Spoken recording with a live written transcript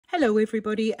Hello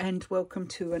everybody and welcome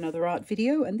to another art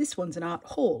video, and this one's an art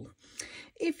haul.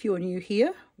 If you're new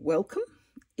here, welcome.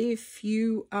 If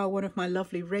you are one of my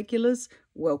lovely regulars,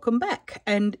 welcome back,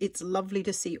 and it's lovely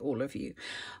to see all of you.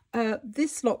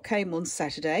 This lot came on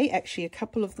Saturday. Actually, a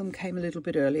couple of them came a little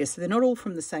bit earlier, so they're not all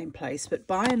from the same place, but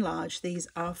by and large these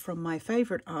are from my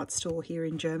favourite art store here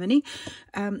in Germany,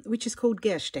 which is called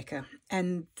Gerstecker,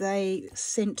 and they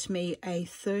sent me a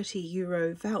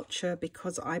 €30 voucher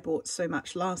because I bought so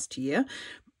much last year,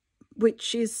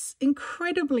 which is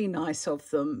incredibly nice of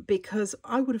them because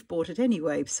I would have bought it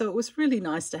anyway. So it was really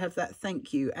nice to have that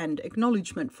thank you and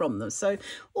acknowledgement from them. So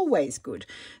always good.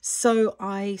 So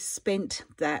I spent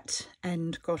that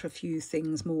and got a few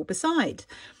things more beside.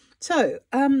 So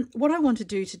what I want to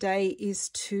do today is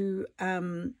to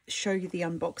show you the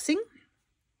unboxing.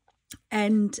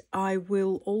 And I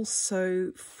will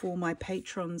also, for my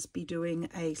patrons, be doing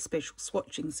a special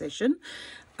swatching session.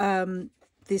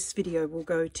 This video will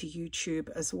go to YouTube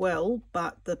as well,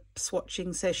 but the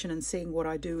swatching session and seeing what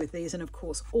I do with these, and of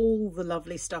course all the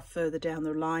lovely stuff further down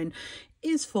the line,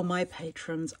 is for my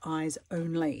patrons' eyes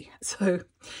only. So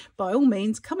by all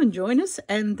means, come and join us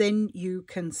and then you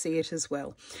can see it as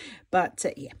well. But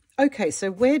yeah, okay, so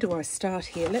where do I start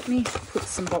here? Let me put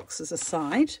some boxes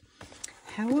aside.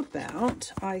 How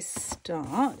about I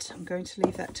start, I'm going to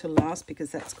leave that till last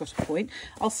because that's got a point.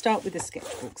 I'll start with the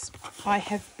sketchbooks. I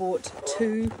have bought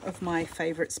two of my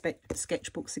favourite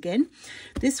sketchbooks again.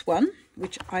 This one,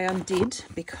 which I undid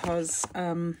because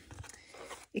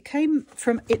it came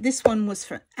from, this one was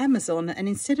from Amazon, and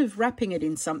instead of wrapping it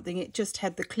in something, it just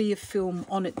had the clear film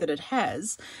on it that it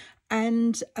has,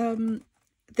 and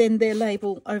then their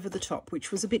label over the top,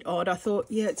 which was a bit odd. I thought,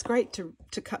 yeah, it's great to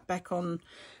cut back on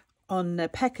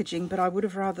packaging, but I would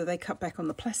have rather they cut back on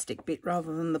the plastic bit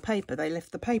rather than the paper. They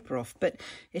left the paper off, but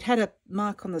it had a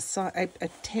mark on the side, a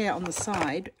tear on the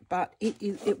side, but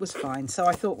it was fine. So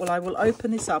I thought, well, I will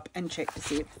open this up and check to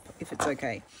see if it's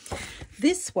okay.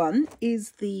 This one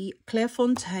is the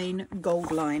Clairefontaine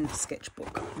Goldline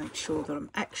sketchbook. Make sure that I'm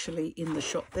actually in the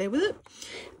shot there with it.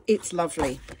 It's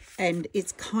lovely, and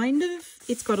it's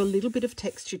it's got a little bit of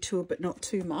texture to it, but not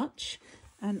too much.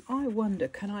 And I wonder,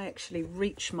 can I actually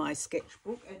reach my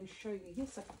sketchbook and show you?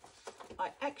 Yes, I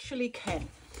actually can.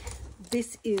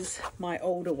 This is my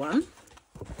older one,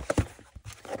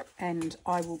 and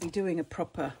I will be doing a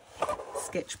proper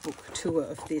sketchbook tour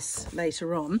of this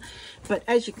later on. But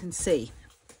as you can see,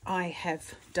 I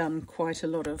have done quite a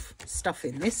lot of stuff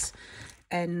in this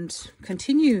and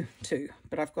continue to,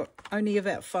 but I've got only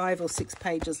about 5 or 6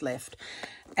 pages left,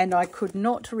 and I could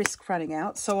not risk running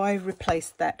out, so I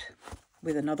replaced that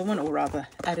with another one, or rather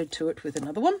added to it with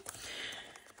another one.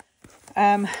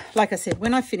 Like I said,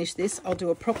 when I finish this, I'll do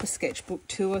a proper sketchbook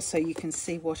tour so you can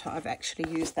see what I've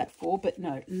actually used that for. But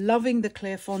no, loving the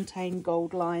Clairefontaine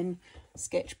Goldline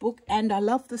sketchbook, and I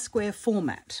love the square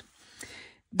format.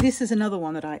 This is another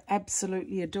one that I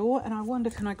absolutely adore, and I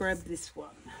wonder, can I grab this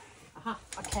one? Aha,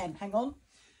 I can, hang on.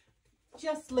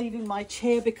 Just leaving my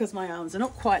chair because my arms are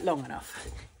not quite long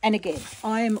enough. And again,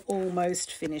 I am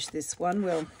almost finished this one.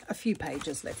 Well, a few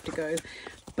pages left to go,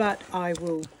 but I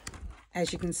will,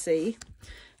 as you can see,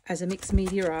 as a mixed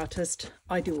media artist,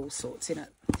 I do all sorts in it.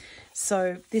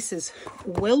 So this is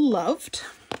well loved,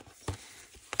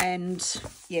 and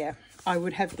yeah, I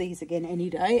would have these again any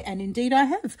day, and indeed I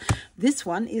have. This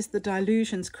one is the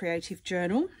Dylusions Creative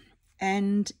Journal,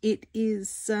 and it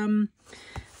is,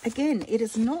 again, it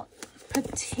is not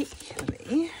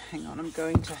particularly, hang on, I'm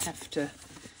going to have to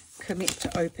commit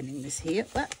to opening this here,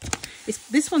 but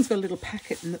this one's got a little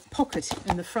pocket in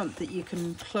the front that you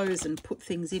can close and put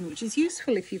things in, which is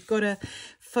useful if you've got a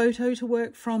photo to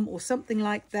work from or something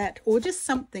like that, or just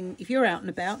something if you're out and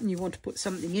about and you want to put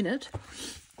something in it.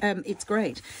 It's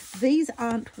great. These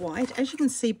aren't white, as you can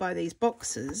see by these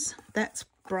boxes. That's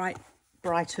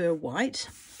brighter white.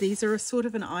 These are a sort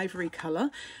of an ivory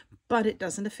colour, but it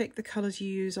doesn't affect the colours you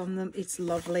use on them. It's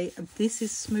lovely. And this is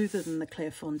smoother than the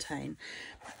Clairefontaine,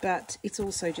 but it's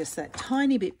also just that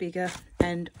tiny bit bigger,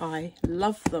 and I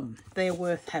love them. They're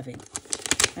worth having.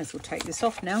 As we'll take this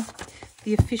off now,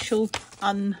 the official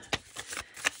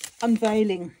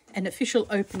unveiling and official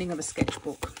opening of a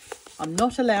sketchbook. I'm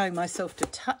not allowing myself to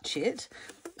touch it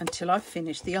until I've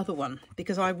finished the other one,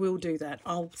 because I will do that.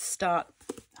 I'll start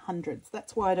hundreds.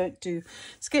 That's why I don't do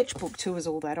sketchbook tours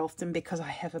all that often, because I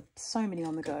have so many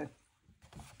on the go.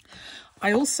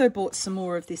 I also bought some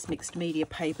more of this mixed media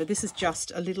paper. This is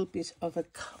just a little bit of a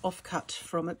offcut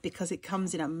from it because it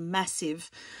comes in a massive,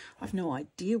 I've no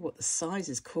idea what the size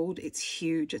is called. It's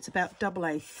huge. It's about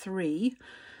AA3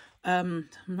 I'm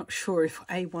not sure if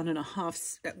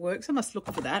A1.5 works. I must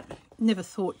look for that. Never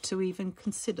thought to even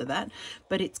consider that,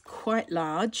 but it's quite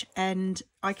large and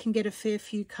I can get a fair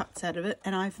few cuts out of it.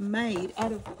 And I've made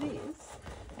out of this,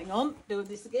 hang on, doing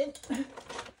this again.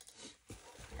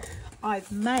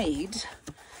 I've made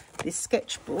this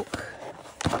sketchbook,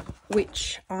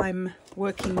 which I'm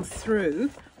working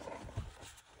through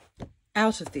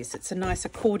out of this. It's a nice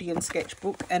accordion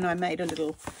sketchbook, and I made a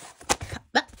little,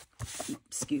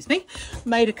 excuse me,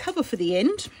 made a cover for the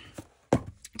end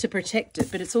to protect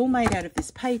it, but it's all made out of this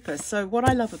paper. So what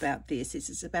I love about this is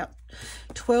it's about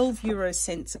 12 euro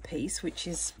cents a piece, which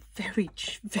is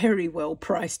very well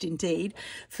priced indeed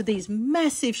for these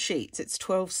massive sheets. It's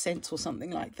 12 cents or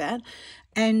something like that,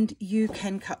 and you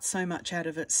can cut so much out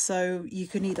of it. So you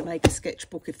can either make a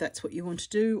sketchbook if that's what you want to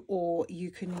do, or you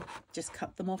can just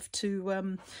cut them off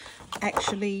to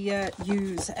actually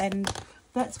use. And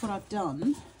that's what I've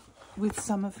done with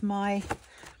some of my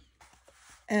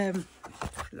the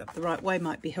right way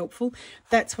might be helpful.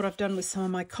 That's what I've done with some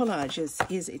of my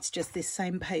collages, is it's just this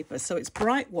same paper. So it's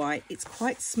bright white, it's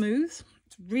quite smooth,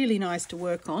 it's really nice to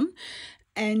work on,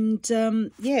 and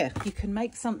yeah, you can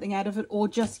make something out of it or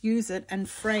just use it and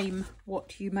frame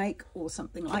what you make or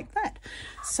something like that.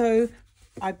 So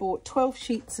I bought 12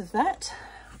 sheets of that,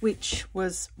 which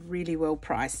was really well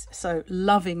priced, so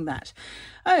loving that.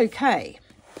 Okay,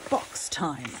 box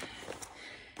time.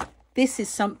 This is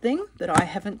something that I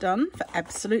haven't done for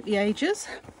absolutely ages,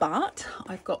 but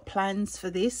I've got plans for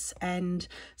this, and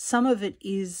some of it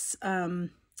is back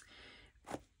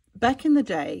in the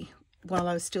day while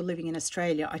I was still living in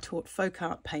Australia. I taught folk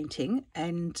art painting,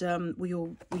 and we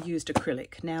used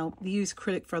acrylic. Now we use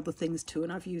acrylic for other things too,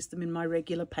 and I've used them in my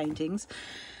regular paintings.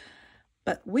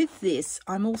 But with this,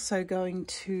 I'm also going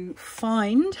to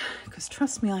find, because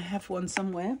trust me, I have one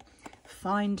somewhere,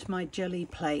 find my jelly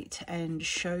plate and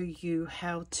show you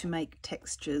how to make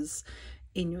textures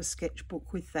in your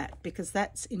sketchbook with that, because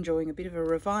that's enjoying a bit of a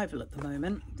revival at the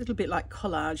moment. A little bit like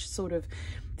collage, sort of,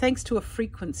 thanks to a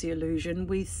frequency illusion,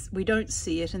 we don't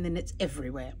see it and then it's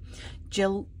everywhere.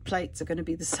 Gel plates are going to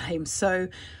be the same. So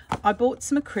I bought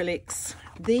some acrylics.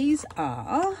 These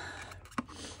are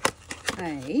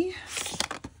a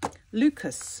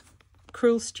Lucas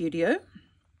Krill Studio,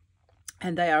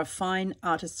 and they are a fine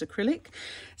artist's acrylic.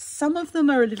 Some of them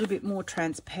are a little bit more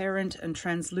transparent and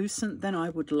translucent than I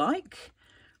would like,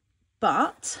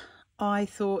 but I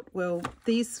thought, well,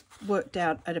 these worked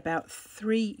out at about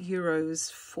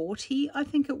 €3.40, I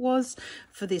think it was,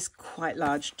 for this quite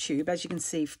large tube. As you can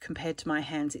see, compared to my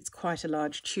hands, it's quite a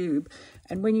large tube.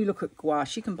 And when you look at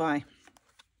gouache, you can buy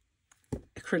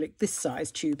acrylic this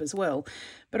size tube as well.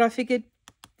 But I figured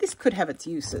this could have its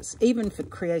uses, even for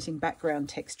creating background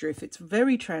texture. If it's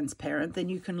very transparent, then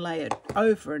you can lay it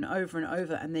over and over and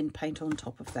over and then paint on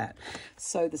top of that.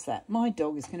 So there's that. My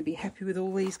dog is going to be happy with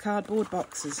all these cardboard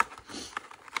boxes.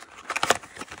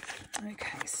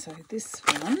 Okay, so this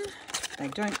one, they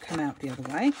don't come out the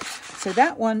other way. So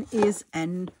that one is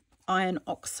an iron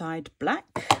oxide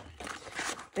black.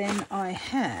 Then I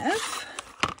have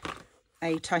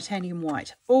a titanium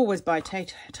white. Always buy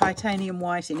titanium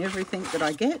white in everything that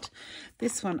I get.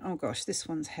 This one, oh gosh, this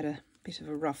one's had a bit of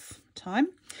a rough time.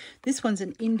 This one's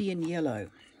an Indian yellow,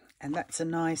 and that's a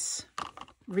nice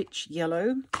rich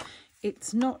yellow.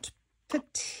 It's not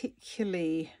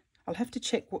particularly, I'll have to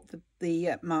check what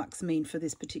the marks mean for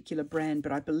this particular brand,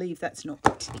 but I believe that's not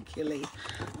particularly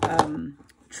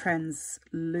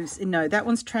translucent. No, that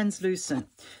one's translucent.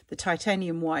 The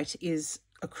titanium white is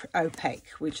opaque,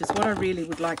 which is what I really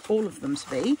would like all of them to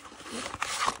be.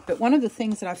 But one of the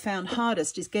things that I found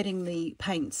hardest is getting the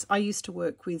paints. I used to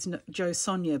work with Jo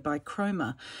Sonja by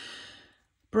Chroma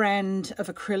brand of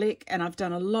acrylic, and I've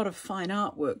done a lot of fine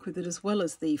artwork with it, as well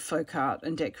as the folk art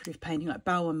and decorative painting like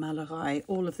Bauernmalerei,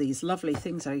 all of these lovely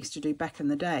things I used to do back in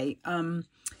the day.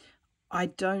 I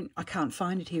can't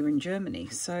find it here in Germany.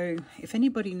 So if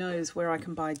anybody knows where I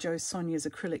can buy Jo Sonja's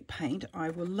acrylic paint,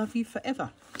 I will love you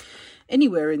forever.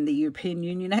 Anywhere in the European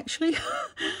Union, actually.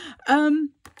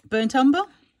 Burnt umber.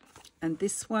 And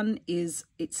this one is,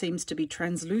 it seems to be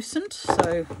translucent.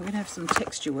 So we're going to have some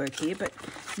texture work here, but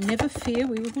never fear,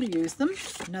 we will use them.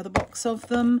 Another box of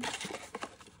them.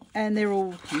 And they're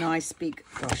all nice big.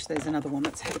 Gosh, there's another one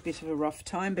that's had a bit of a rough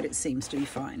time, but it seems to be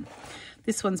fine.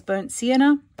 This one's burnt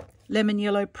sienna, lemon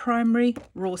yellow primary,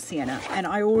 raw sienna. And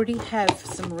I already have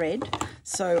some red,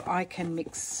 so I can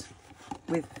mix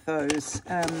with those,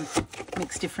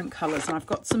 mix different colours. And I've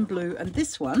got some blue, and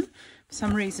this one, for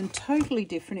some reason, totally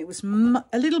different. It was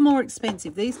a little more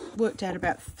expensive. These worked out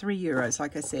about €3,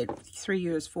 like I said,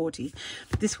 €3.40.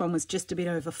 This one was just a bit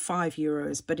over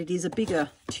 €5, but it is a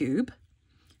bigger tube.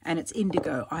 and it's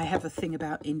indigo. I have a thing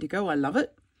about indigo. I love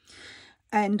it.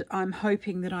 And I'm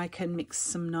hoping that I can mix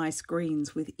some nice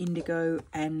greens with indigo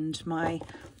and my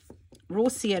raw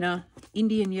sienna,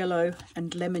 Indian yellow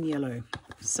and lemon yellow.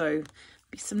 So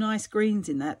be some nice greens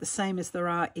in that, the same as there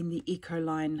are in the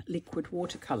Ecoline liquid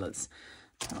watercolours.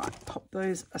 All right, pop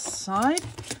those aside.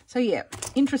 So yeah,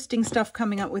 interesting stuff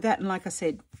coming up with that. And like I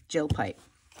said, gel paint.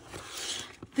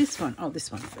 This one, oh,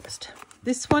 this one first.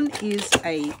 This one is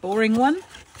a boring one.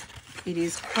 It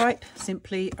is quite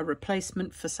simply a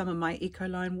replacement for some of my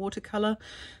Ecoline watercolour.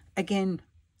 Again,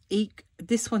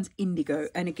 this one's indigo,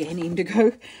 and again,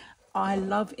 indigo. I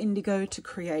love indigo to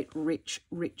create rich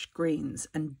greens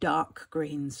and dark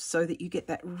greens so that you get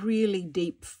that really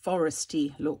deep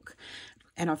foresty look.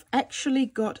 And I've actually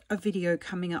got a video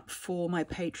coming up for my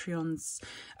patrons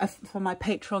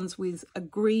with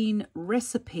green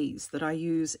recipes that I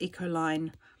use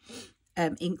Ecoline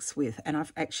inks with, and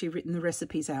I've actually written the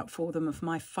recipes out for them of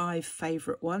my 5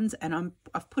 favourite ones, and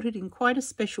I've put it in quite a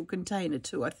special container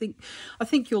too. I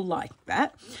think you'll like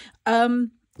that.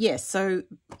 Yeah, so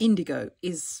indigo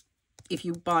is, if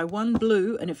you buy one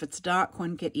blue, and if it's a dark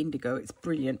one, get indigo. It's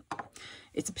brilliant.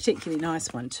 It's a particularly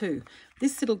nice one too.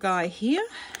 This little guy here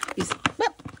is,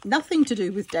 well, nothing to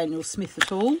do with Daniel Smith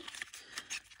at all.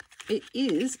 It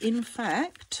is, in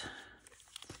fact,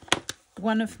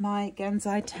 one of my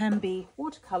Gansai Tambi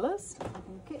watercolours. I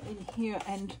can get in here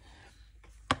and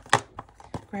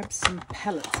grab some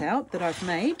palettes out that I've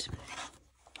made.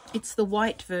 It's the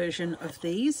white version of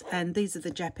these, and these are the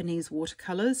Japanese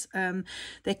watercolours.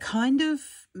 They're kind of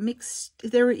mixed.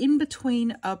 They're in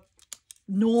between a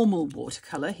normal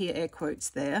watercolour, here air quotes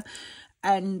there,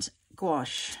 and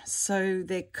gouache. So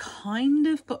they're kind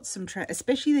of got some,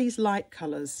 especially these light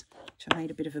colours, which I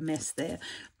made a bit of a mess there.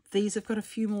 These have got a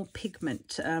few more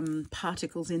pigment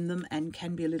particles in them and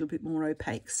can be a little bit more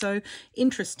opaque. So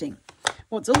interesting.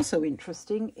 What's also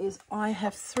interesting is I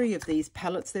have 3 of these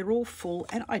palettes. They're all full,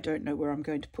 and I don't know where I'm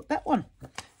going to put that one.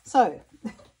 So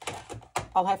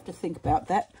I'll have to think about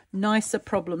that. Nicer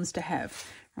problems to have.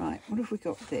 Right, what have we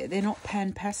got there? They're not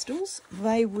pan pastels.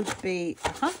 They would be,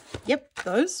 yep,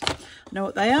 those. Know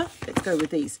what they are? Let's go with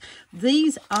these.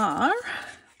 These are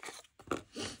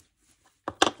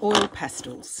oil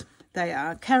pastels. They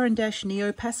are Caran d'Ache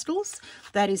Neo pastels.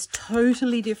 That is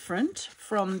totally different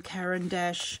from Caran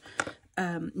d'Ache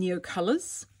Neo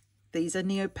colors. These are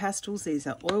Neo pastels. These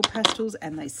are oil pastels,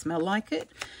 and they smell like it.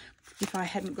 If I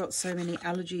hadn't got so many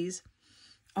allergies.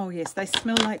 Oh yes, they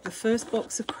smell like the first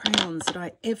box of crayons that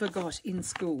I ever got in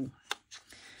school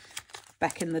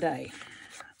back in the day.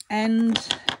 And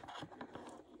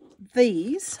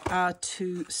these are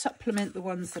to supplement the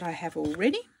ones that I have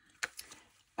already.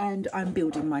 And I'm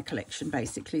building my collection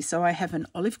basically. So I have an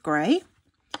olive grey,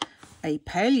 a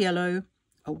pale yellow,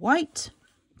 a white,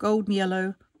 golden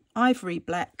yellow, ivory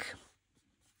black.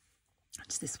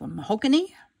 What's this one?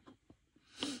 Mahogany,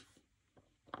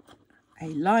 a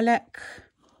lilac,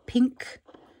 pink,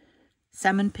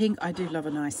 salmon pink. I do love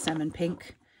a nice salmon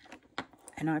pink.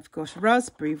 And I've got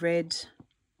raspberry red,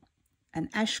 an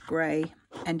ash grey,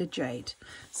 and a jade.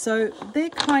 So they're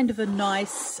kind of a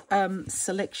nice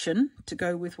selection to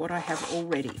go with what I have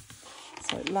already.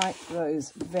 So I like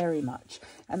those very much.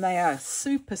 And they are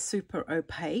super, super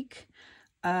opaque.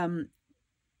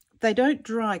 They don't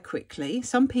dry quickly.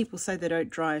 Some people say they don't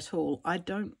dry at all.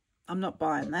 I'm not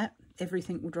buying that.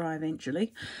 Everything will dry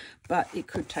eventually, but it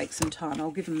could take some time. I'll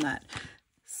give them that.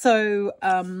 So,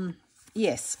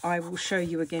 yes, I will show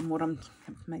you again what I've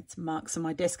made some marks on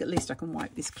my desk. At least I can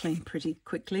wipe this clean pretty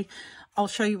quickly. I'll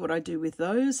show you what I do with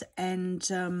those. And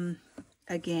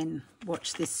again,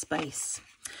 watch this space.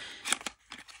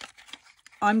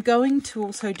 I'm going to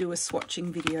also do a swatching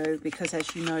video because,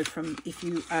 as you know, from if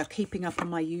you are keeping up on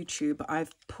my YouTube,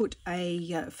 I've put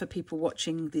a, for people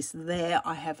watching this there,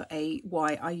 I have a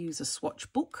why I use a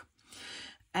swatch book.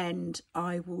 And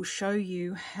I will show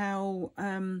you how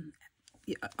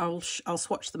I'll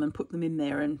swatch them and put them in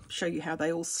there and show you how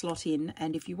they all slot in.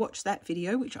 And if you watch that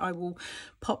video, which I will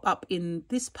pop up in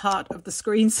this part of the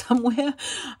screen somewhere,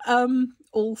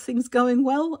 all things going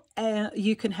well,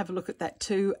 you can have a look at that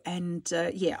too. And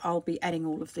yeah, I'll be adding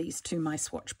all of these to my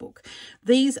swatch book.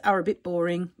 These are a bit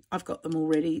boring. I've got them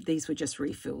already. These were just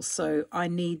refills. So I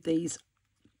need these.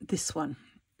 This one,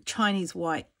 Chinese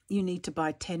white. You need to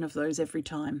buy 10 of those every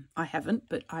time. I haven't,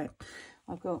 but I've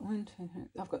got 1, 2,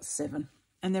 I've got 7,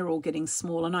 and they're all getting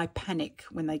small, and I panic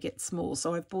when they get small.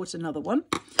 So I've bought another one.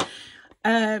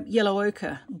 Yellow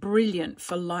ochre, brilliant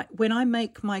for light. When I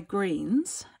make my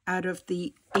greens out of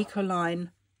the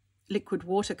Ecoline liquid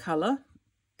watercolor,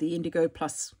 the indigo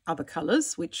plus other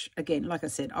colours, which again, like I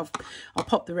said, I'll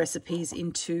pop the recipes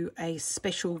into a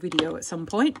special video at some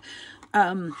point.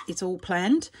 It's all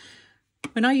planned.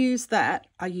 When I use that,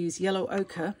 I use yellow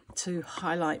ochre to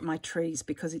highlight my trees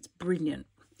because it's brilliant.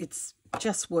 It's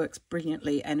just works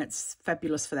brilliantly, and it's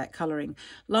fabulous for that colouring.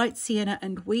 Light sienna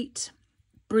and wheat,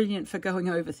 brilliant for going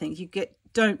over things. You get,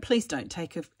 please don't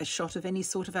take a shot of any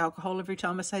sort of alcohol every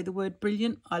time I say the word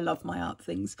brilliant. I love my art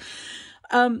things.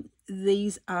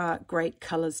 These are great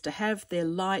colours to have. They're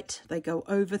light, they go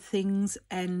over things,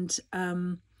 and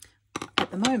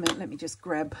at the moment, let me just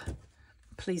grab,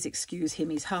 please excuse him,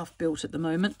 he's half built at the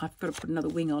moment. I've got to put another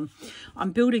wing on.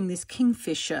 I'm building this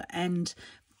kingfisher, and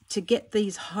to get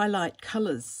these highlight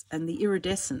colours and the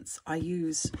iridescence, I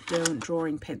use Derwent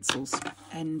drawing pencils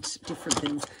and different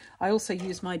things. I also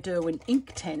use my Derwent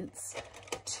Inktense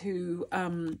to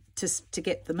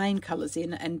get the main colours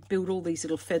in and build all these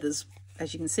little feathers.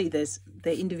 As you can see,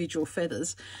 they're individual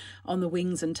feathers on the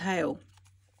wings and tail.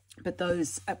 But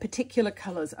those particular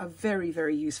colours are very,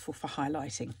 very useful for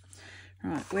highlighting.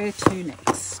 Right, where to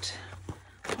next?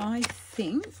 I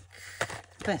think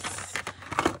this.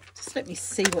 Just let me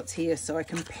see what's here so I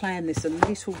can plan this a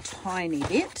little tiny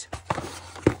bit.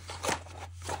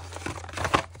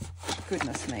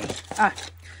 Goodness me.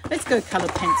 Let's go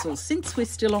coloured pencils. Since we're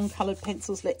still on coloured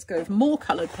pencils, let's go more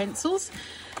coloured pencils.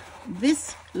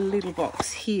 This little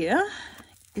box here,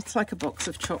 it's like a box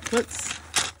of chocolates.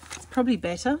 It's probably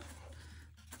better.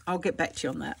 I'll get back to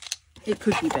you on that. It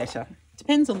could be better.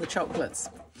 Depends on the chocolates.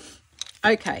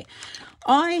 Okay,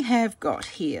 I have got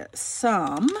here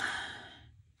some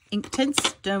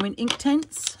Inktense, Derwent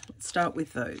Inktense. Let's start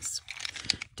with those.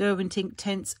 Derwent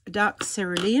Inktense Dark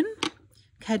Cerulean,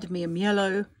 Cadmium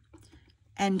Yellow,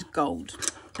 and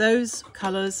Gold. Those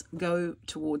colours go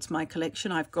towards my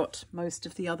collection. I've got most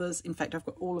of the others. In fact, I've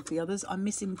got all of the others. I'm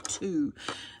missing 2.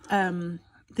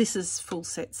 This is full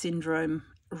set syndrome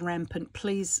rampant.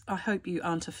 Please, I hope you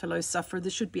aren't a fellow sufferer.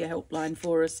 There should be a helpline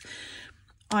for us.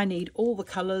 I need all the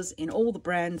colours in all the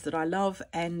brands that I love,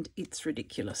 and it's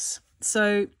ridiculous.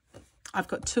 So I've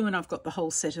got 2 and I've got the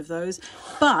whole set of those.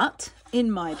 But in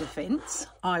my defence,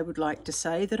 I would like to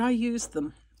say that I use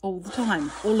them all the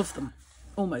time. All of them.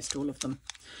 Almost all of them.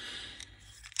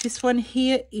 This one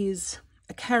here is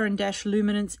a Caran d'Ache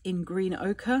Luminance in green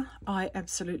ochre. I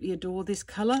absolutely adore this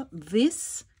colour.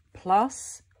 This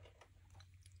plus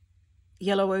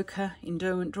yellow ochre in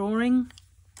Derwent Drawing,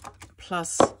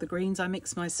 plus the greens I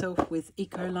mix myself with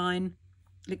Ecoline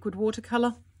liquid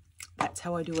watercolour. That's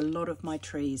how I do a lot of my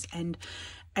trees. And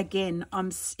again,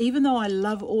 even though I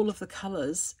love all of the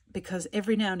colours, because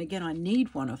every now and again I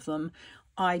need one of them,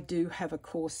 I do have a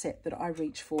core set that I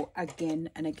reach for again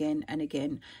and again and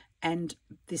again. And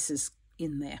this is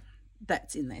in there.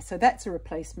 That's in there. So that's a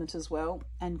replacement as well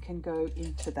and can go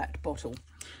into that bottle.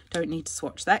 Don't need to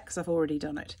swatch that because I've already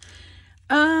done it.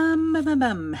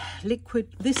 Liquid.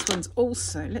 This one's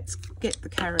also, let's get the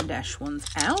Caran d'Ache ones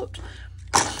out.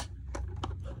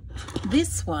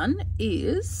 This one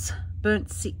is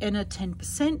Burnt Sienna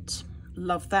 10%.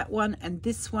 Love that one. And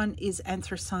this one is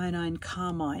Anthocyanine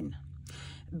Carmine.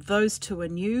 Those 2 are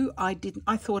new. I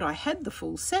thought I had the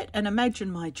full set, and imagine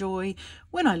my joy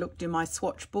when I looked in my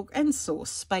swatch book and saw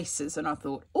spaces, and I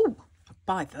thought, oh, I'll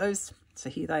buy those. So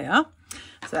here they are.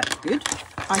 So that's good.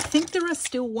 I think there are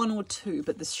still 1 or 2,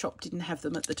 but the shop didn't have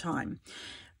them at the time.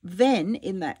 Then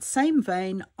in that same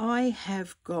vein, I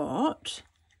have got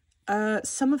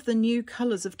some of the new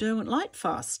colours of Derwent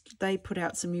Lightfast. They put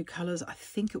out some new colours. I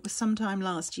think it was sometime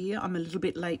last year. I'm a little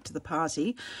bit late to the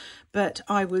party, but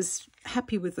I was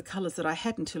happy with the colours that I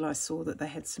had until I saw that they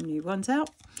had some new ones out.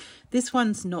 This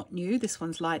one's not new. This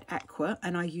one's light aqua,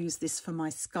 and I use this for my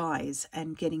skies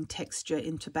and getting texture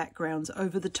into backgrounds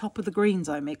over the top of the greens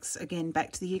I mix. Again,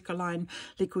 back to the Ecoline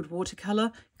liquid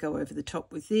watercolour. Go over the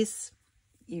top with this.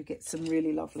 You get some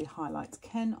really lovely highlights.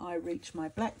 Can I reach my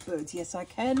blackbirds? Yes, I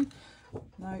can.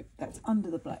 No, that's under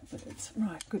the blackbirds.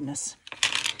 Right, goodness.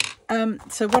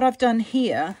 So what I've done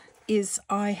here is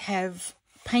I have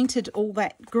painted all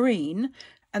that green,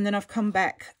 and then I've come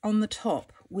back on the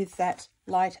top with that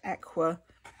light aqua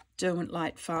Derwent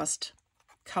Lightfast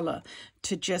colour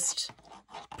to just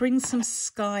bring some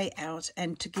sky out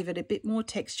and to give it a bit more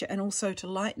texture, and also to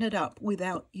lighten it up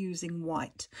without using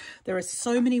white. There are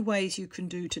so many ways you can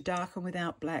do to darken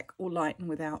without black or lighten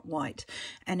without white,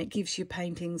 and it gives your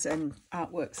paintings and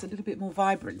artworks a little bit more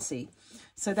vibrancy.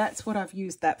 So that's what I've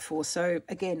used that for. So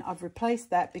again, I've replaced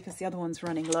that because the other one's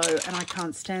running low and I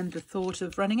can't stand the thought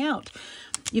of running out.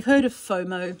 You've heard of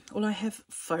FOMO. Well, I have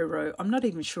FORO. I'm not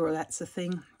even sure that's a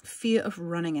thing. Fear of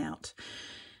running out.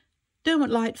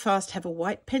 Derwent Lightfast have a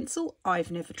white pencil.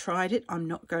 I've never tried it. I'm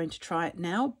not going to try it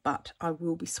now, but I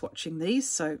will be swatching these,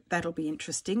 so that'll be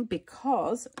interesting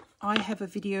because I have a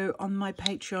video on my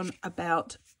Patreon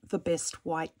about the best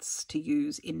whites to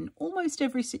use in almost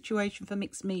every situation for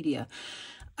mixed media.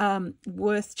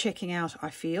 Worth checking out,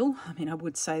 I feel. I mean, I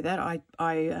would say that. I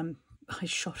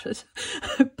shot it,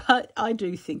 but I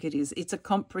do think it is. It's a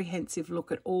comprehensive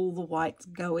look at all the whites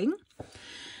going.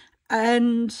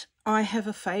 And I have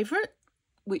a favourite,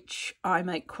 which I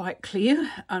make quite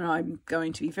clear, and I'm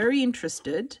going to be very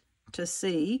interested to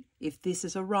see if this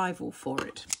is a rival for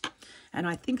it. And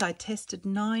I think I tested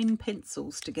 9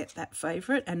 pencils to get that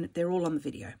favourite, and they're all on the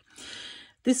video.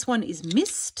 This one is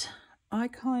Mist. I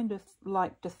kind of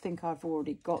like to think I've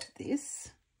already got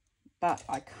this, but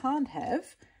I can't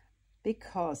have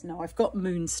because, no, I've got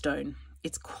Moonstone.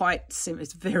 It's quite similar.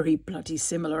 It's very bloody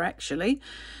similar, actually.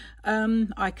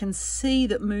 I can see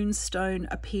that Moonstone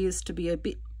appears to be a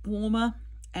bit warmer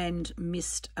and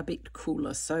Mist a bit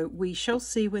cooler. So we shall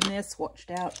see when they're swatched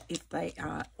out if they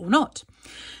are or not.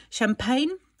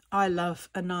 Champagne. I love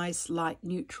a nice light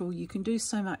neutral. You can do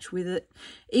so much with it.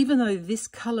 Even though this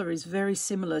colour is very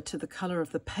similar to the colour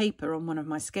of the paper on one of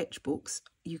my sketchbooks,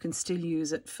 you can still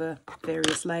use it for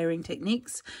various layering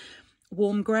techniques.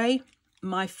 Warm grey.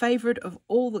 My favourite of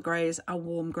all the greys are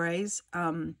warm greys.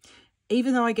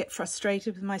 Even though I get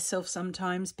frustrated with myself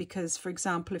sometimes because, for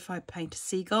example, if I paint a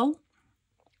seagull,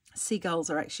 seagulls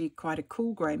are actually quite a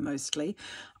cool grey mostly,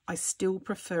 I still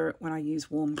prefer it when I use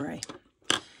warm grey.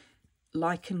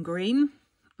 Lichen green,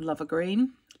 love a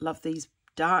green. Love these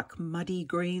dark muddy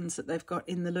greens that they've got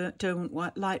in the Derwent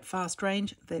Lightfast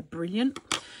range. They're brilliant.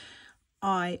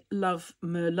 I love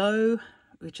Merlot,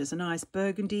 which is a nice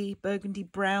burgundy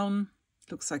brown.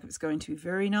 Looks like it's going to be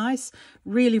very nice.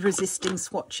 Really resisting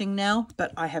swatching now,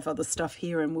 but I have other stuff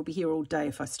here and we'll be here all day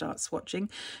if I start swatching.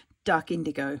 Dark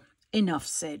indigo. Enough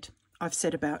said. I've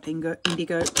said about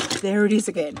indigo. There it is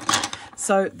again.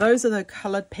 So those are the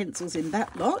coloured pencils in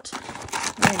that lot.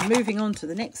 Then moving on to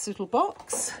the next little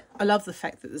box. I love the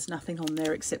fact that there's nothing on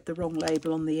there except the wrong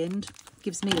label on the end.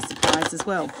 Gives me a surprise as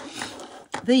well.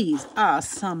 These are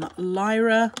some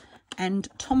Lyra and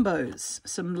Tombos,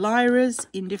 some Lyras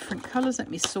in different colours. Let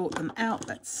me sort them out.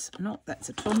 That's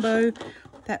a Tombow.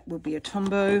 That will be a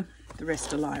Tombow. The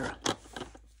rest are Lyra.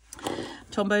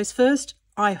 Tombos first.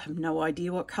 I have no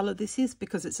idea what colour this is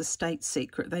because it's a state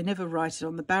secret. They never write it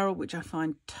on the barrel, which I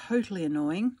find totally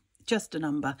annoying. Just a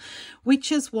number,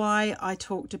 which is why I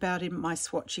talked about in my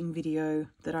swatching video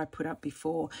that I put up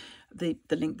before, the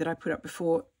link that I put up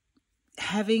before,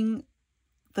 having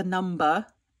the number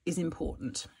is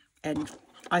important. And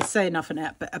I say enough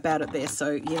about it there,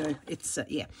 so, you know, it's,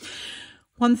 yeah.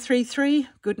 133,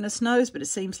 goodness knows, but it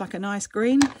seems like a nice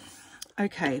green.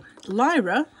 Okay,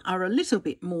 Lyra are a little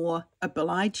bit more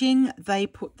obliging. They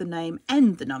put the name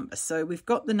and the number. So we've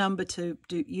got the number to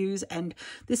use, and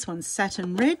this one's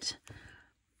Satin Red.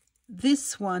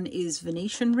 This one is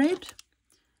Venetian Red.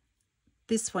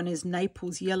 This one is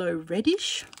Naples Yellow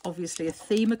Reddish. Obviously a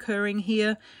theme occurring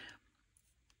here.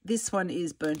 This one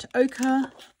is Burnt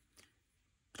Ochre.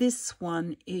 This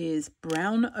one is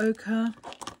Brown Ochre.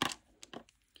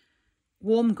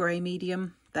 Warm Grey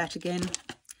Medium, that again.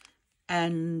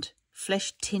 And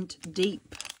Flesh Tint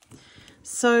Deep.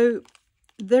 So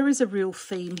there is a real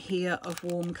theme here of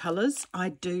warm colours. I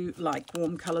do like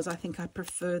warm colours. I think I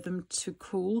prefer them to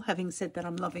cool. Having said that,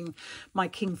 I'm loving my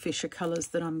Kingfisher colours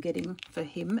that I'm getting for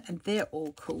him, and they're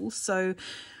all cool. So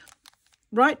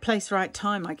right place, right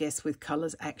time, I guess, with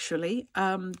colours actually.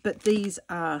 But these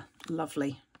are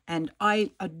lovely. And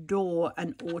I adore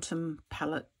an autumn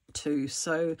palette too.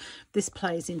 So this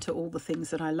plays into all the things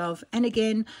that I love. And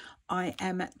again, I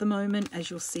am at the moment, as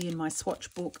you'll see in my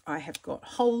swatch book, I have got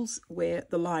holes where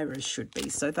the Lyras should be.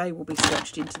 So they will be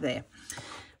swatched into there.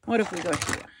 What have we got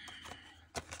here?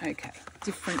 Okay,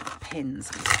 different pens.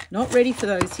 Not ready for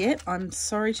those yet. I'm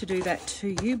sorry to do that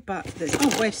to you, but there's,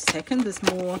 oh, wait a second. There's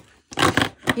more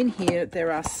in here.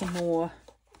 There are some more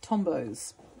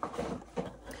Tombos.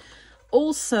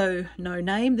 Also no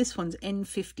name. This one's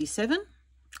N57,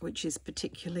 which is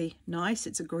particularly nice.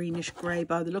 It's a greenish grey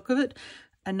by the look of it.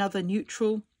 Another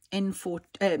neutral,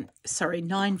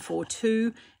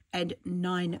 942 and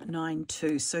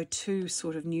 992. So two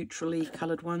sort of neutrally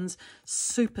coloured ones.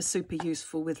 Super, super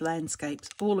useful with landscapes.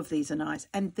 All of these are nice.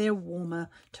 And they're warmer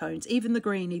tones. Even the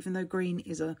green, even though green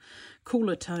is a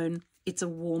cooler tone, it's a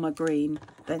warmer green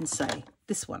than, say,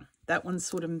 this one. That one's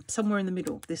sort of somewhere in the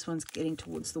middle. This one's getting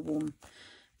towards the warm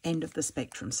end of the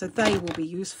spectrum. So they will be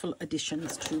useful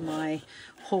additions to my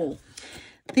haul.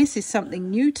 This is something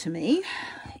new to me.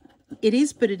 It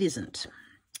is, but it isn't.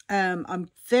 I'm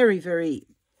very,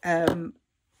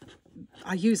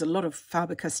 I use a lot of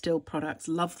Faber-Castell products,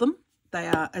 love them. They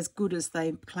are as good as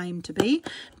they claim to be,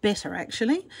 better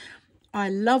actually. I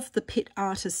love the Pitt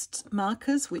Artist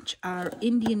markers, which are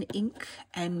Indian ink,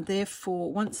 and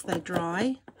therefore once they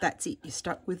dry, that's it, you're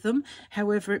stuck with them.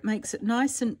 However, it makes it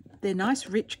nice, and they're nice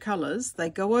rich colours. They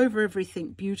go over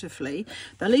everything beautifully.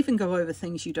 They'll even go over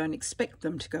things you don't expect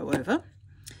them to go over.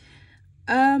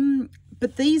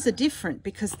 But these are different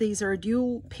because these are a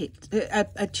dual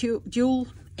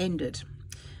ended.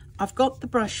 I've got the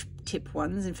brush tip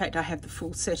ones. In fact, I have the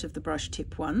full set of the brush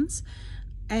tip ones,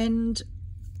 and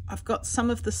I've got some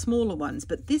of the smaller ones,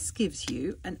 but this gives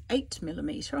you an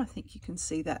 8mm. I think you can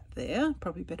see that there,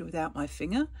 probably better without my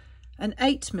finger. An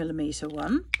 8mm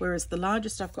one, whereas the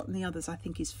largest I've got in the others I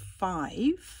think is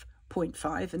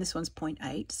 5.5, and this one's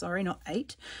 0.8, sorry, not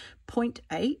 8,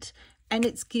 0.8, and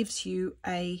it gives you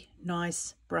a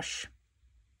nice brush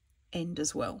end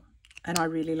as well. And I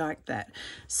really like that.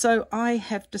 So I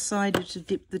have decided to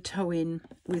dip the toe in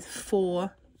with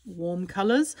 4 warm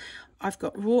colours. I've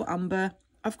got Raw Umber,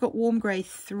 I've got Warm Grey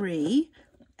 3,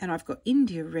 and I've got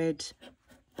India Red,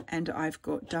 and I've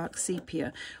got Dark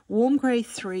Sepia. Warm Grey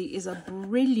 3 is a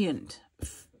brilliant,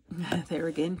 there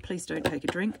again, please don't take a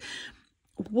drink.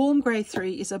 Warm Grey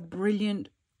 3 is a brilliant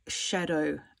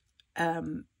shadow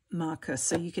marker,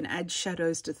 so you can add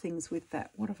shadows to things with that.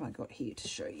 What have I got here to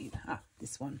show you? Ah,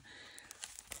 this one.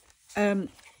 On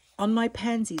my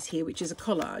pansies here, which is a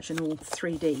collage and all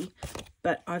 3D,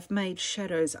 but I've made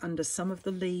shadows under some of the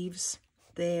leaves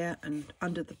there and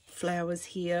under the flowers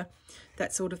here,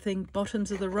 that sort of thing.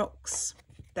 Bottoms of the rocks,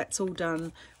 that's all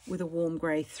done with a Warm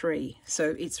Grey 3.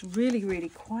 So it's really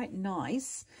quite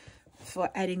nice for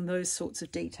adding those sorts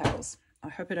of details. I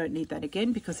hope I don't need that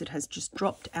again because it has just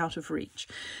dropped out of reach.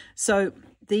 So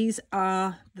these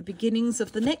are the beginnings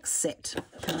of the next set,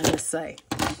 can I just say.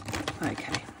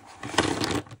 Okay,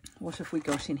 what have we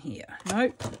got in here?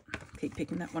 Nope, keep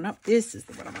picking that one up. This is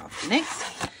the one I'm after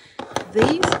next.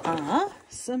 These are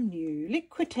some new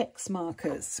Liquitex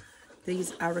markers.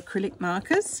 These are acrylic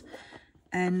markers,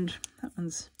 and that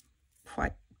one's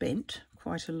quite bent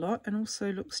quite a lot and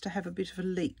also looks to have a bit of a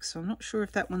leak, so I'm not sure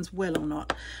if that one's well or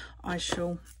not. I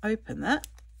shall open that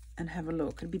and have a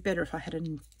look. It'd be better if I had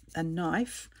a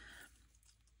knife.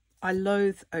 I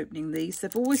loathe opening these.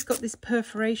 They've always got this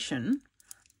perforation,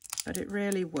 but it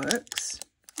rarely works.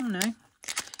 Oh no,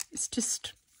 it's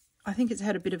just, I think it's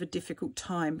had a bit of a difficult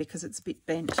time because it's a bit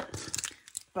bent,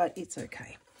 but it's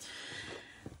okay.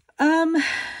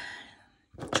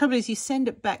 Trouble is you send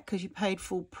it back because you paid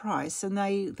full price, and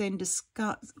they then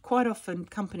discard. Quite often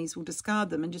companies will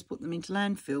discard them and just put them into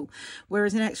landfill,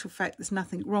 whereas in actual fact there's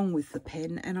nothing wrong with the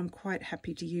pen and I'm quite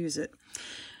happy to use it.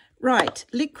 Right,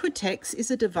 Liquitex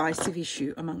is a divisive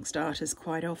issue amongst artists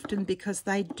quite often because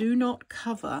they do not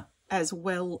cover as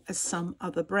well as some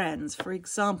other brands. For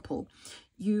example,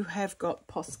 you have got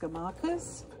Posca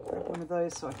markers. Grab one of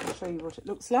those so I can show you what it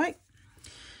looks like.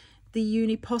 The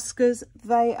Uni Poscas,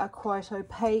 they are quite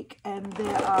opaque, and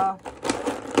there are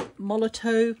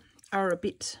Molotow are a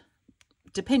bit,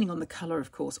 depending on the colour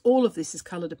of course, all of this is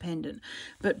colour dependent,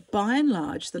 but by and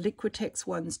large the Liquitex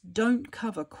ones don't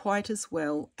cover quite as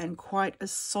well and quite as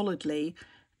solidly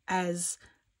as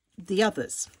the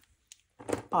others.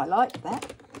 I like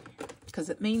that because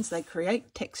it means they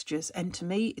create textures, and to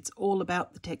me it's all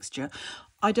about the texture.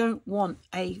 I don't want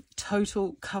a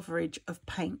total coverage of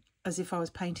paint as if I was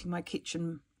painting my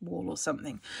kitchen wall or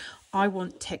something. I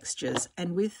want textures,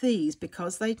 and with these,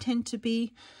 because they tend to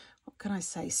be, what can I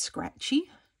say, scratchy,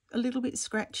 a little bit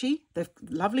scratchy. They're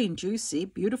lovely and juicy,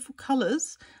 beautiful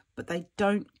colours, but they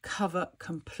don't cover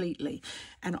completely.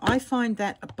 And I find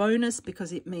that a bonus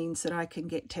because it means that I can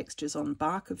get textures on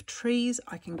bark of trees.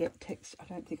 I can get text. I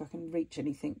don't think I can reach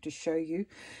anything to show you.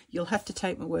 You'll have to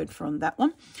take my word for on that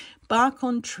one. Bark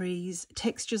on trees,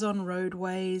 textures on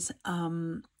roadways.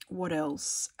 What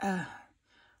else?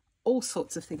 All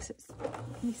sorts of things.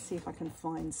 Let me see if I can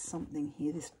find something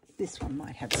here. This one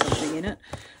might have something in it.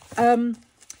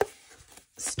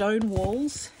 Stone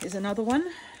walls is another one.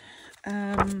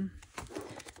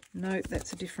 No,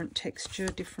 that's a different texture,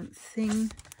 different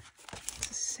thing.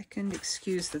 Just a second,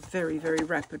 excuse the very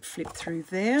rapid flip through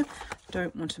there.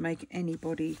 Don't want to make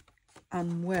anybody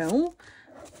unwell,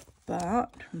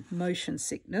 but motion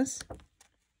sickness.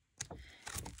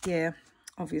 Yeah,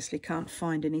 obviously can't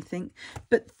find anything,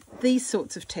 but these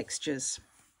sorts of textures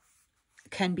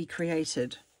can be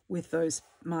created with those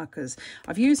markers.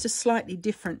 I've used a slightly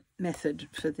different method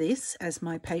for this, as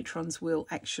my patrons will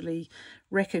actually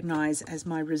recognize as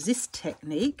my resist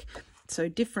technique. So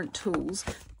different tools,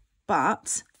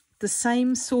 but the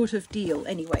same sort of deal.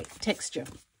 Anyway, texture.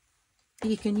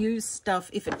 You can use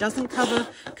stuff, if it doesn't cover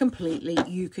completely,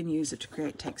 you can use it to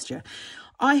create texture.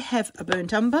 I have a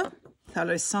burnt umber,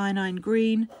 phthalocyanine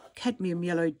green, cadmium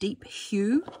yellow deep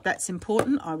hue. That's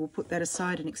important. I will put that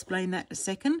aside and explain that in a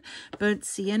second. Burnt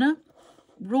sienna,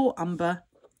 raw umber,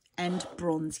 and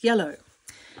bronze yellow.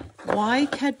 Why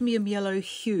cadmium yellow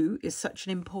hue is such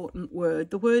an important word.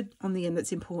 The word on the end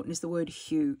that's important is the word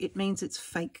hue. It means it's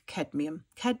fake cadmium.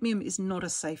 Cadmium is not a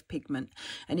safe pigment.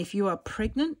 And if you are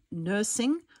pregnant,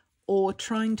 nursing, or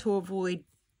trying to avoid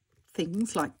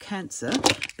things like cancer,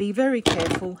 be very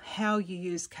careful how you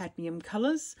use cadmium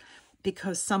colours,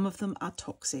 because some of them are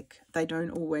toxic. They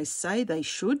don't always say, they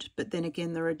should, but then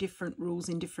again, there are different rules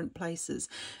in different places.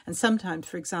 And sometimes,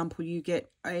 for example, you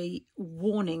get a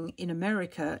warning in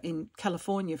America, in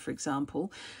California, for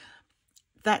example,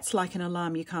 that's like an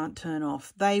alarm you can't turn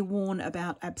off. They warn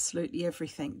about absolutely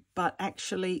everything, but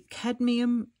actually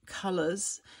cadmium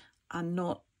colours are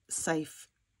not safe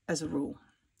as a rule.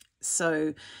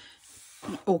 So,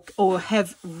 or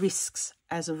have risks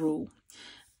as a rule.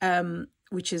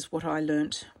 Which is what I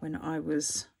learnt when I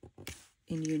was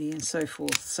in uni and so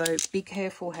forth. So be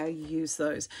careful how you use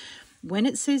those. When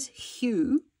it says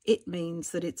hue, it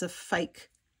means that it's a fake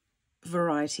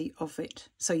variety of it.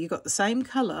 So you've got the same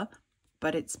colour,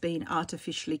 but it's been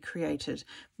artificially created.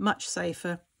 Much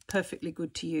safer, perfectly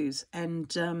good to use.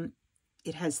 And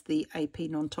it has the AP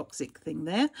non-toxic thing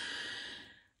there.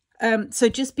 So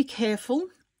just be careful.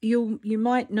 You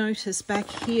might notice back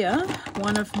here,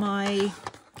 one of my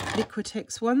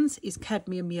Liquitex ones is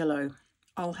cadmium yellow.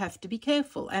 I'll have to be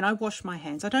careful, and I wash my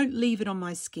hands. I don't leave it on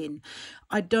my skin.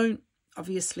 I don't,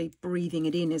 obviously breathing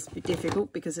it in is a bit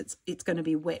difficult because it's going to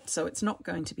be wet, so it's not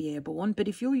going to be airborne. But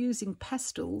if you're using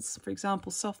pastels, for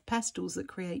example, soft pastels that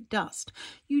create dust,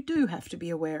 you do have to be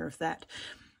aware of that.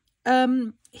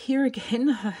 Here again,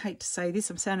 I hate to say this,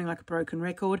 I'm sounding like a broken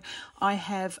record. I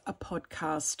have a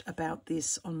podcast about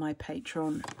this on my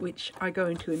Patreon, which I go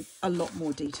into in a lot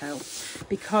more detail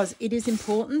because it is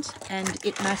important and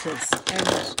it matters.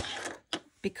 And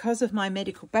because of my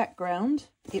medical background,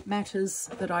 it matters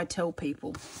that I tell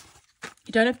people.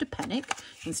 You don't have to panic,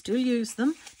 you can still use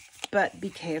them, but be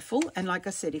careful. And like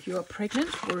I said, if you are pregnant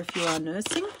or if you are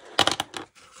nursing,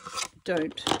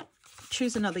 don't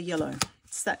choose another yellow.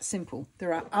 It's that simple.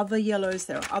 There are other yellows,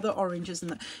 there are other oranges,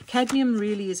 and the cadmium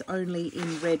really is only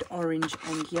in red, orange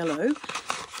and yellow,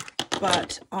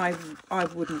 but I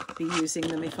wouldn't be using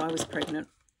them if I was pregnant.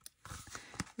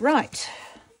 Right,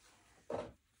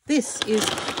 this is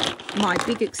my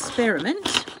big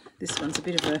experiment. This one's a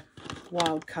bit of a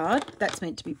wild card. That's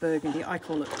meant to be burgundy. I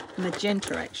call it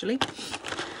magenta, actually.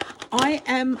 I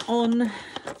am on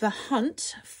the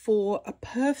hunt for a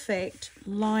perfect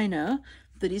liner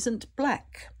that isn't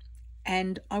black,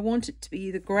 and I want it to be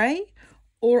either grey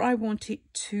or I want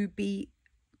it to be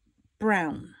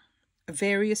brown.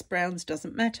 Various browns,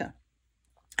 doesn't matter.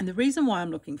 And the reason why I'm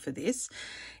looking for this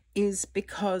is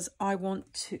because I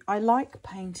like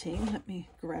painting. Let me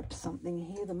grab something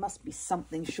here. There must be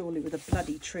something surely with a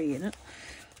bloody tree in it.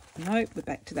 No, we're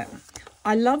back to that one.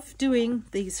 I love doing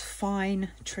these fine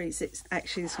trees. It's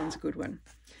actually, this one's a good one.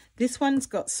 This one's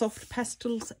got soft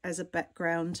pastels as a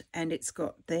background, and it's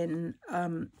got then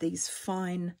these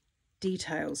fine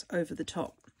details over the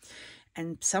top.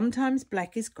 And sometimes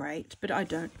black is great, but I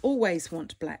don't always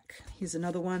want black. Here's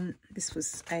another one. This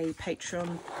was a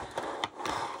Patreon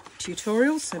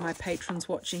tutorial, so my patrons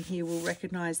watching here will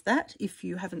recognise that. If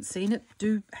you haven't seen it,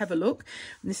 do have a look.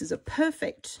 And this is a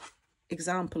perfect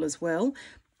example as well.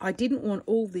 I didn't want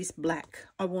all this black.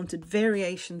 I wanted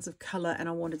variations of colour, and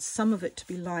I wanted some of it to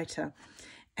be lighter.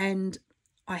 And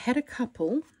I had a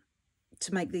couple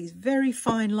to make these very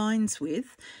fine lines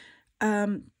with.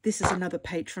 This is another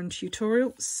Patreon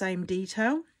tutorial, same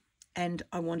detail, and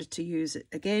I wanted to use it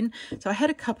again. So I had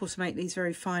a couple to make these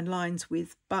very fine lines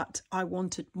with, but I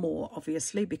wanted more,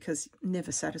 obviously, because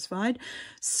never satisfied.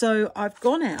 So I've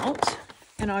gone out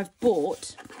and I've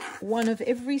bought one of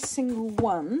every single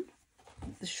one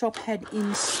the shop had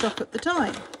in stock at the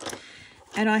time.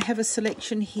 And I have a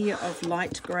selection here of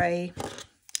light grey.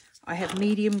 I have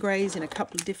medium greys in a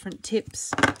couple of different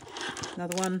tips.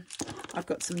 Another one. I've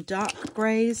got some dark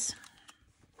greys.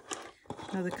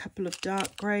 Another couple of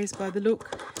dark greys by the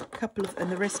look.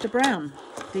 And the rest are brown.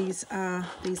 These are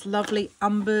these lovely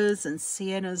umbers and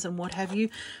siennas and what have you.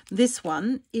 This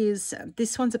one's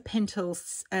a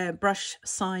Pentel brush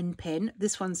sign pen.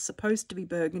 This one's supposed to be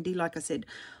burgundy, like I said,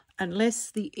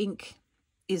 unless the ink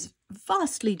is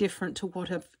vastly different to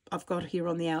what I've got here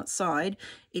on the outside.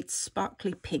 It's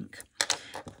sparkly pink.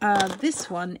 This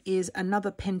one is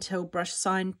another Pentel brush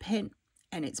sign pen,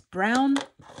 and it's brown,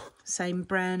 same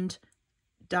brand,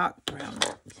 dark brown.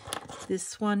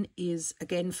 This one is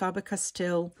again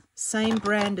Faber-Castell, same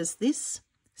brand as this,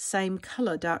 same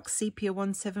color, dark sepia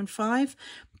 175,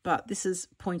 but this is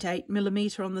 0.8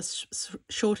 millimeter on the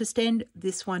shortest end.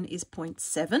 This one is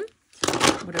 0.7.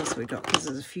 What else have we got? Because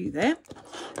there's a few there.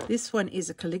 This one is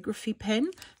a calligraphy pen.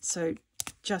 So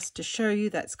just to show you,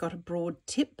 that's got a broad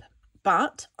tip,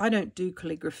 but I don't do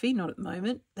calligraphy, not at the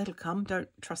moment. That'll come, don't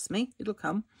trust me, it'll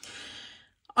come.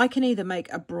 I can either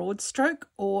make a broad stroke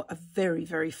or a very,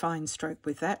 very fine stroke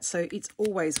with that. So it's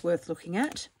always worth looking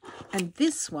at. And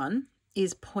this one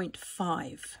is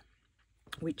 0.5,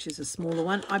 which is a smaller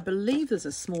one. I believe there's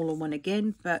a smaller one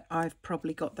again, but I've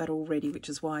probably got that already, which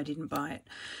is why I didn't buy it.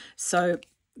 So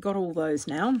got all those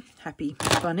now. Happy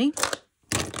bunny.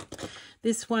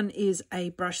 This one is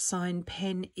a brush sign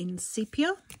pen in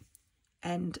sepia.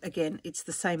 And again, it's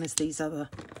the same as these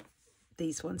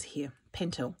ones here,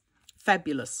 Pentel.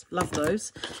 Fabulous, love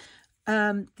those.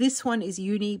 This one is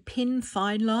Uni Pin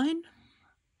Fine Line,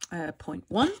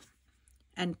 0.1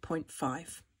 and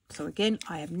 0.5. So again,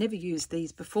 I have never used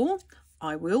these before.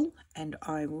 I will, and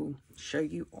I will show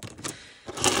you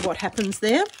what happens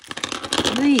there.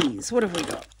 These, what have we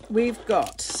got? We've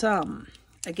got some,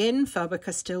 again,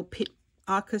 Faber-Castell Pitt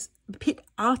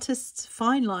Artists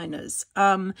Fine Liners.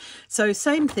 So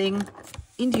same thing,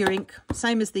 India ink,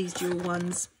 same as these dual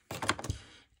ones.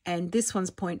 And this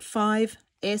one's 0.5,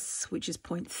 S, which is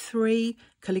 0.3,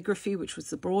 calligraphy, which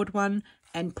was the broad one,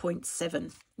 and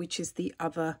 0.7, which is the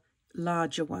other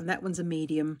larger one. That one's a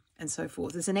medium, and so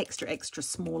forth. There's an extra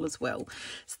small as well.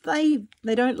 So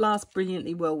they don't last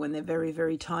brilliantly well when they're very,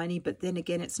 very tiny, but then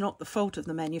again, it's not the fault of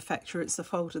the manufacturer, it's the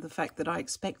fault of the fact that I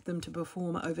expect them to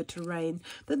perform over terrain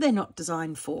that they're not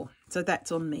designed for. So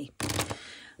that's on me.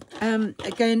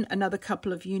 Again, another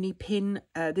couple of Uni Pin.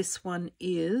 This one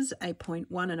is a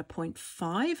 0.1 and a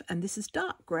 0.5, and this is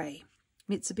dark grey,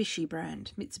 Mitsubishi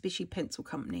brand, Mitsubishi Pencil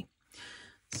Company.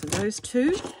 So those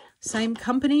two, same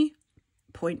company,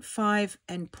 0.5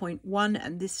 and 0.1,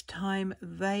 and this time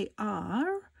they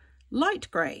are light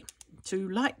grey, two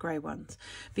light grey ones,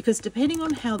 because depending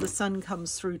on how the sun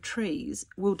comes through trees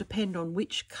will depend on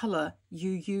which colour you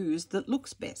use that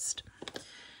looks best.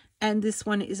 And this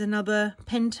one is another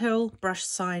Pentel brush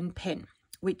sign pen,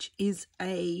 which is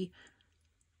a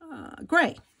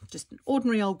grey, just an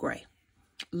ordinary old grey.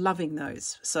 Loving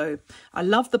those. So I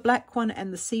love the black one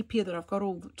and the sepia that I've got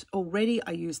already.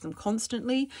 I use them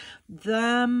constantly.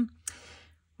 Really,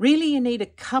 you need a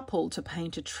couple to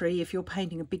paint a tree if you're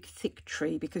painting a big thick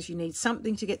tree, because you need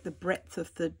something to get the breadth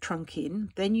of the trunk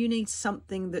in. Then you need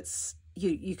something that's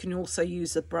you can also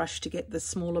use a brush to get the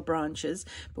smaller branches,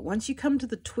 but once you come to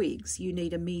the twigs, you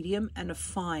need a medium and a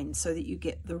fine so that you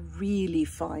get the really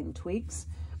fine twigs.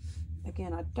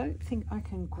 Again, I don't think I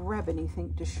can grab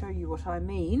anything to show you what I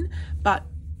mean, but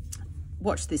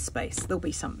watch this space, there'll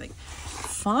be something.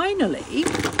 Finally,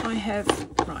 I have,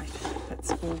 right,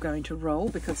 that's all going to roll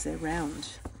because they're round.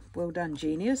 Well done,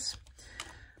 genius.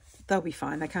 They'll be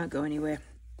fine, they can't go anywhere.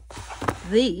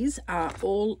 These are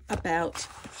all about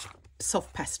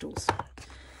soft pastels.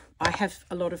 I have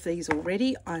a lot of these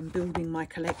already. I'm building my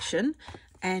collection,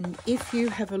 and if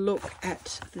you have a look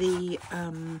at the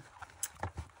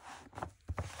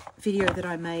video that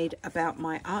I made about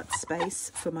my art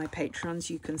space for my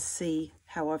patrons, you can see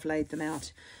how I've laid them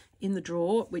out in the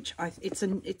drawer, which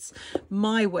it's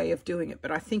my way of doing it,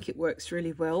 but I think it works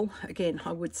really well. Again,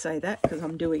 I would say that because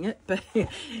I'm doing it, but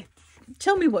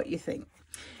tell me what you think.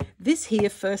 This here,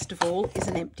 first of all, is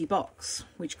an empty box,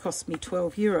 which cost me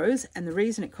 12 euros. And the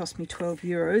reason it cost me 12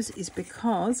 euros is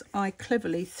because I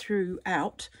cleverly threw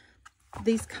out,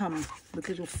 these come with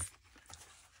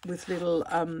little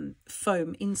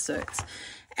foam inserts.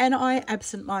 And I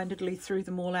absent-mindedly threw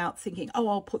them all out thinking, oh,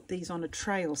 I'll put these on a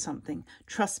tray or something.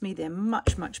 Trust me, they're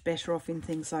much, much better off in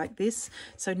things like this.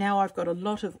 So now I've got a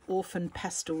lot of orphan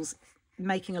pastels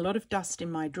making a lot of dust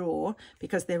in my drawer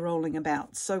because they're rolling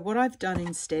about. So what I've done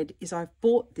instead is I've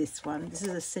bought this one. This is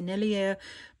a Sennelier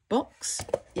box.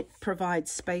 It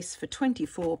provides space for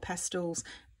 24 pastels,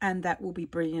 and that will be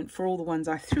brilliant for all the ones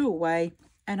I threw away,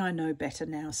 and I know better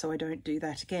now, so I don't do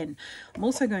that again. I'm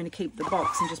also going to keep the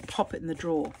box and just pop it in the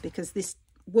drawer because this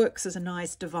works as a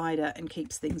nice divider and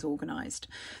keeps things organized.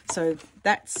 So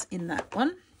that's in that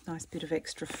one. Nice bit of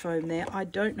extra foam there. I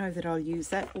don't know that I'll use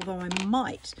that, although I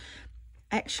might.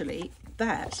 Actually,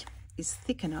 that is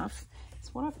thick enough.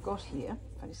 It's what I've got here.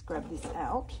 If I just grab this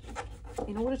out,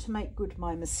 in order to make good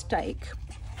my mistake,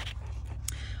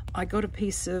 I got a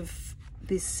piece of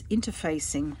this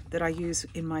interfacing that I use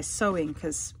in my sewing,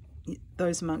 because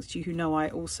those amongst you who know I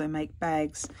also make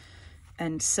bags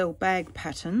and sell bag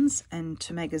patterns and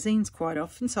to magazines quite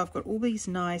often. So I've got all these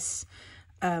nice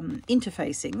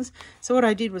interfacings. So what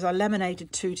I did was I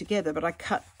laminated 2 together, but I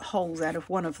cut holes out of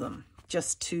one of them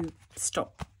just to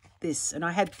stop this. And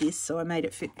I had this, so I made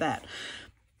it fit that.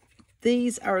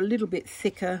 These are a little bit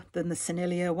thicker than the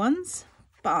Sennelier ones,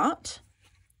 but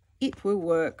it will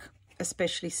work,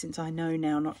 especially since I know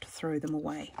now not to throw them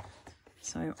away.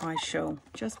 So I shall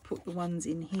just put the ones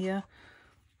in here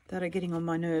that are getting on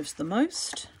my nerves the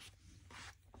most,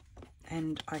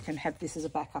 and I can have this as a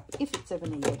backup if it's ever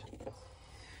needed.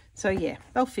 So yeah,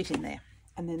 they'll fit in there,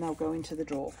 and then they'll go into the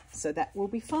drawer. So that will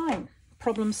be fine.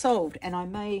 Problem solved. And I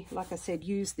may, like I said,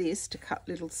 use this to cut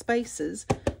little spaces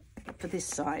for this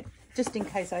side, just in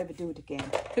case I ever do it again.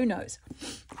 Who knows?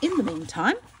 In the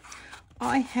meantime,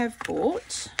 I have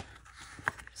bought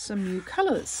some new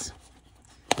colours.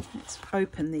 Let's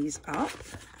open these up.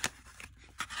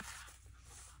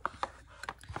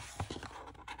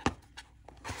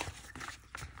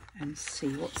 And see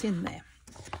what's in there.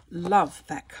 Love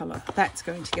that colour. That's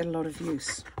going to get a lot of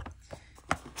use.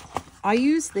 I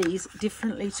use these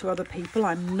differently to other people.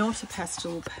 I'm not a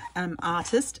pastel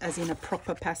artist, as in a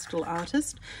proper pastel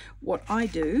artist. What I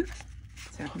do,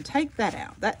 so I can take that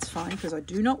out. That's fine, because I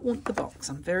do not want the box.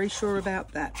 I'm very sure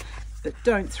about that. But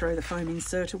don't throw the foam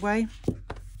insert away,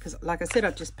 because like I said,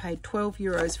 I've just paid 12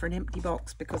 euros for an empty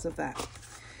box because of that.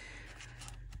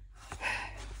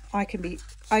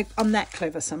 I'm that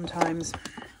clever sometimes.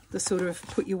 The sort of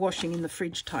put your washing in the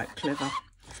fridge type clever.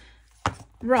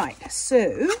 Right,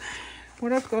 so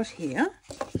what I've got here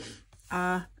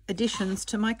are additions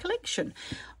to my collection.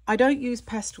 I don't use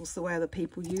pastels the way other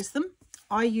people use them.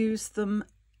 I use them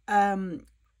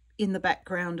in the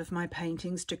background of my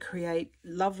paintings to create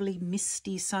lovely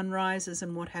misty sunrises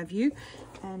and what have you.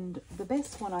 And the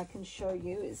best one I can show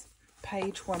you is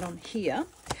page 1 on here.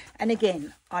 And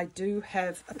again, I do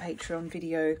have a Patreon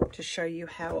video to show you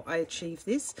how I achieve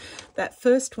this. That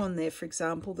first one there, for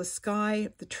example, the sky,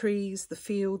 the trees, the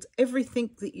fields,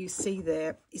 everything that you see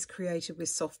there is created with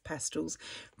soft pastels.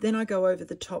 Then I go over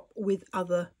the top with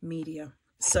other media.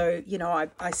 So, you know,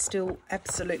 I still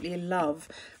absolutely love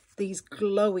these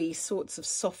glowy sorts of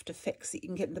soft effects that you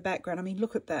can get in the background. I mean,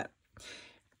 look at that,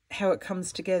 how it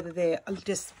comes together there.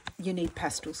 You need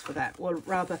pastels for that. Well,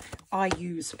 rather, I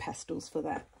use pastels for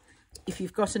that. If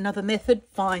you've got another method,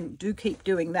 fine, do keep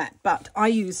doing that. But I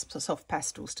use soft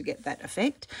pastels to get that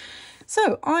effect.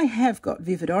 So I have got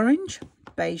vivid orange,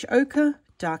 beige ochre,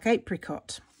 dark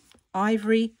apricot,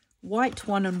 ivory, white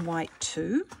 1 and white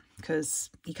 2, because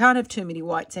you can't have too many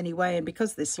whites anyway, and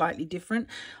because they're slightly different,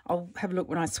 I'll have a look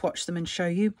when I swatch them and show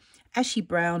you. Ashy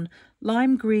brown,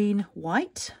 lime green,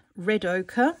 white, red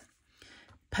ochre,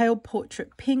 pale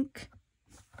portrait pink,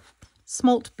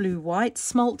 smalt blue white.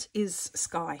 Smalt is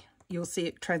sky. You'll see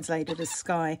it translated as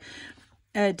sky.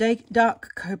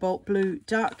 Dark cobalt blue,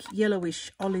 dark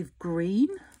yellowish olive green.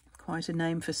 Quite a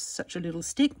name for such a little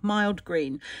stick. Mild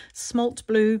green, smalt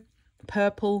blue,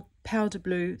 purple, powder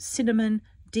blue, cinnamon,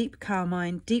 deep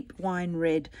carmine, deep wine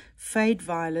red, fade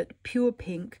violet, pure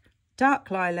pink,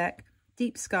 dark lilac,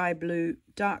 deep sky blue,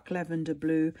 dark lavender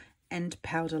blue, and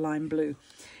powder lime blue.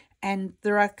 And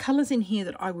there are colours in here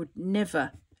that I would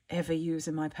never, ever use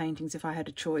in my paintings if I had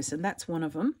a choice, and that's one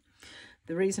of them.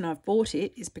 The reason I've bought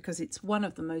it is because it's one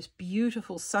of the most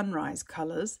beautiful sunrise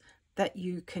colours that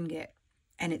you can get.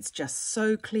 And it's just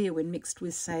so clear when mixed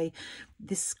with, say,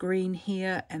 this green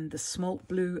here and the smalt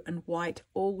blue and white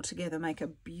all together make a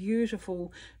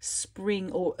beautiful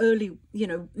spring or early, you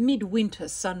know, midwinter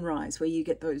sunrise where you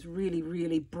get those really,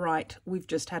 really bright, we've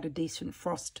just had a decent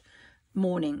frost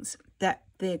mornings. That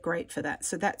they're great for that.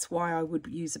 So that's why I would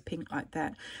use a pink like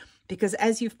that, because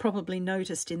as you've probably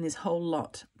noticed in this whole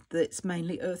lot, that it's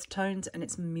mainly earth tones and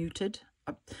it's muted.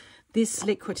 This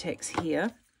Liquitex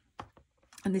here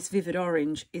and this vivid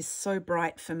orange is so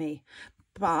bright for me,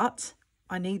 but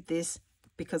I need this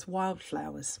because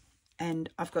wildflowers, and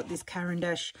I've got this Caran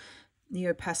d'Ache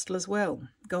Neo Pastel as well,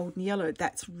 golden yellow.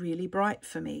 That's really bright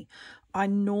for me. I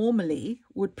normally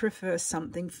would prefer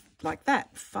something like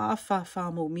that, far, far,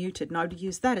 far more muted, and I would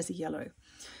use that as a yellow.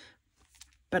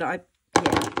 But I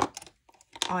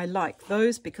like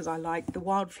those because I like the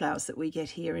wildflowers that we get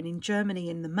here. And in Germany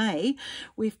in the May,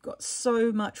 we've got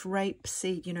so much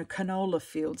rapeseed, you know, canola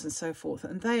fields and so forth.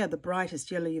 And they are the brightest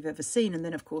yellow you've ever seen. And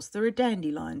then, of course, there are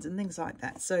dandelions and things like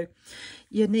that. So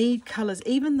you need colours.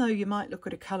 Even though you might look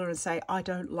at a colour and say, I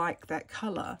don't like that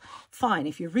colour, fine.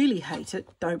 If you really hate it,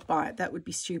 don't buy it. That would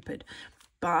be stupid.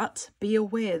 But be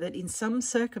aware that in some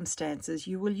circumstances,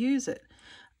 you will use it.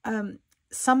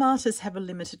 Some artists have a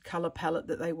limited colour palette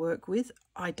that they work with.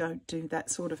 I don't do that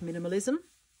sort of minimalism.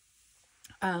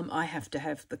 I have to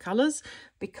have the colours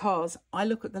because I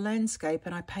look at the landscape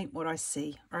and I paint what I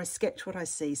see, or I sketch what I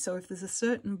see. So if there's a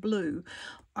certain blue,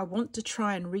 I want to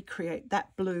try and recreate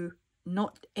that blue,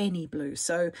 not any blue.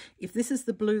 So if this is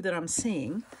the blue that I'm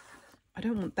seeing, I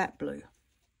don't want that blue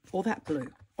or that blue.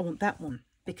 I want that one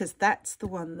because that's the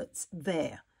one that's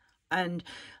there. And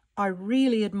I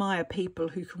really admire people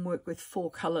who can work with 4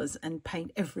 colours and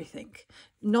paint everything.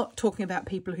 Not talking about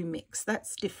people who mix.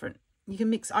 That's different. You can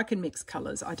mix. I can mix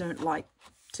colours. I don't like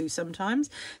to sometimes.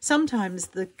 Sometimes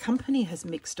the company has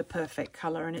mixed a perfect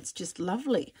colour and it's just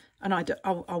lovely. And I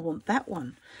want that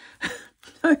one.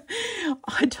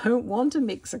 I don't want to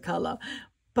mix a colour.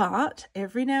 But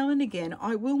every now and again,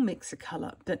 I will mix a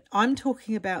colour. But I'm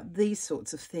talking about these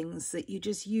sorts of things that you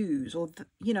just use, or,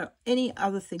 you know, any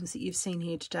other things that you've seen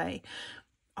here today.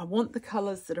 I want the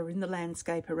colours that are in the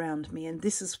landscape around me. And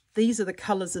these are the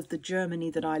colours of the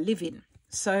Germany that I live in.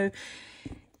 So,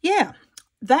 yeah,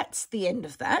 that's the end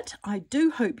of that. I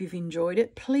do hope you've enjoyed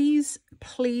it. Please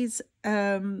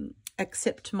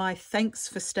accept my thanks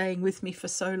for staying with me for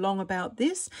so long about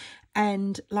this.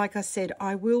 And like I said,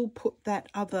 I will put that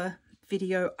other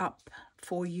video up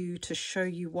for you to show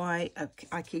you why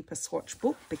I keep a swatch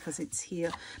book, because it's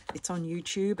here, it's on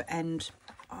YouTube, and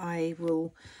I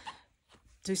will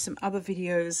do some other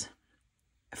videos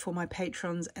for my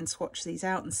patrons and swatch these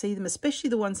out and see them, especially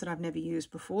the ones that I've never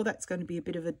used before. That's going to be a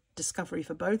bit of a discovery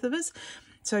for both of us.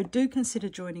 So do consider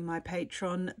joining my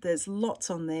Patreon. There's lots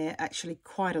on there, actually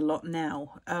quite a lot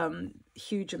now,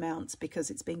 huge amounts, because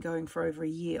it's been going for over a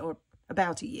year, or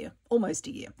about a year, almost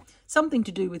a year, something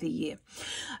to do with a year.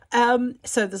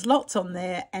 So there's lots on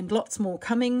there and lots more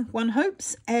coming, one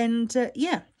hopes. And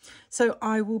yeah, so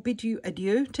I will bid you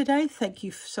adieu today. Thank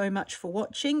you so much for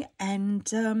watching,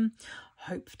 and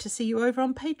hope to see you over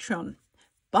on Patreon.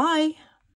 Bye.